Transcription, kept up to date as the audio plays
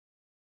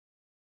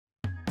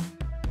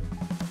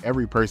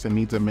every person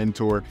needs a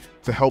mentor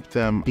to help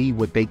them be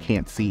what they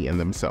can't see in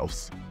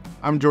themselves.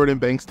 I'm Jordan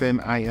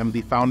Bankston. I am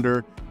the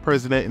founder,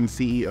 president, and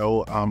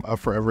CEO of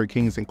Forever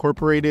Kings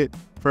Incorporated.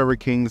 Forever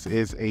Kings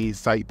is a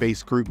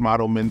site-based group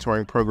model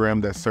mentoring program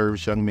that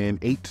serves young men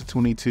 8 to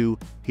 22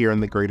 here in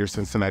the greater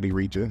Cincinnati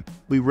region.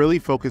 We really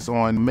focus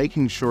on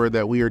making sure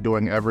that we are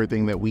doing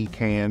everything that we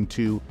can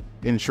to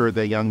ensure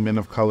that young men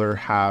of color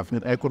have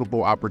an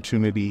equitable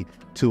opportunity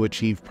to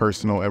achieve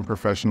personal and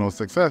professional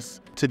success.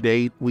 To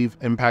date, we've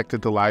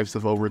impacted the lives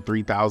of over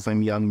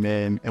 3,000 young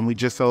men, and we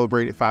just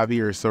celebrated 5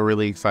 years, so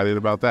really excited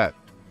about that.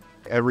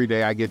 Every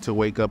day I get to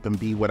wake up and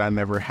be what I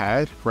never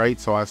had, right?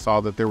 So I saw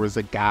that there was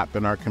a gap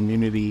in our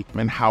community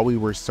and how we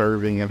were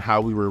serving and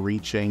how we were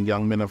reaching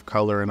young men of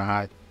color, and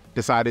I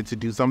decided to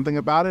do something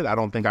about it. I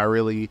don't think I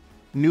really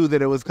knew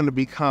that it was going to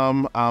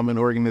become an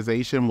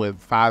organization with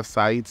 5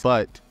 sites,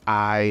 but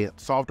I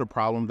solved a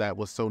problem that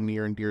was so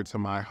near and dear to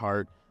my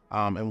heart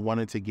and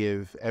wanted to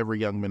give every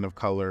young man of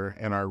color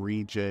in our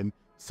region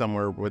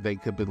somewhere where they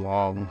could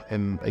belong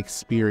and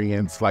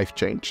experience life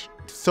change.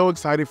 So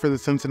excited for the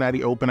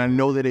Cincinnati Open. I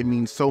know that it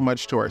means so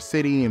much to our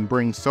city and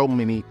brings so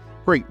many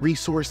great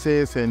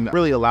resources and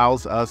really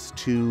allows us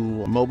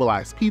to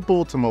mobilize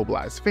people, to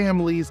mobilize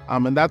families.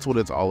 And that's what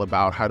it's all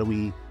about. How do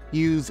we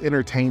use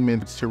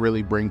entertainment to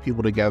really bring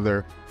people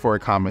together for a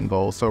common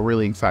goal? So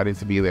really excited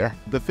to be there.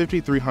 The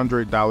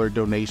 $5,300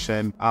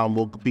 donation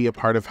will be a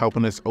part of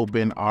helping us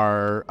open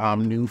our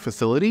new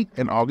facility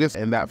in August.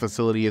 And that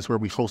facility is where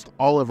we host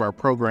all of our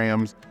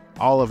programs,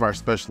 all of our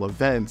special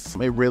events.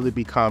 It really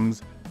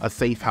becomes a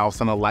safe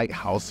house and a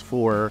lighthouse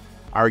for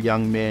our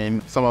young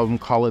men. Some of them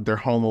call it their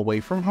home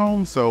away from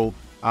home. So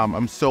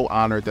I'm so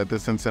honored that the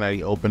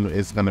Cincinnati Open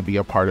is going to be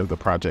a part of the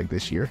project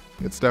this year.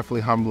 It's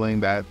definitely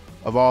humbling that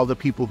of all the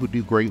people who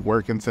do great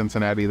work in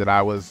Cincinnati that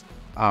I was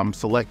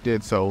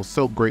selected. So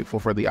grateful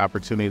for the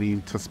opportunity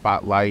to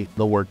spotlight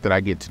the work that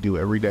I get to do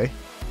every day.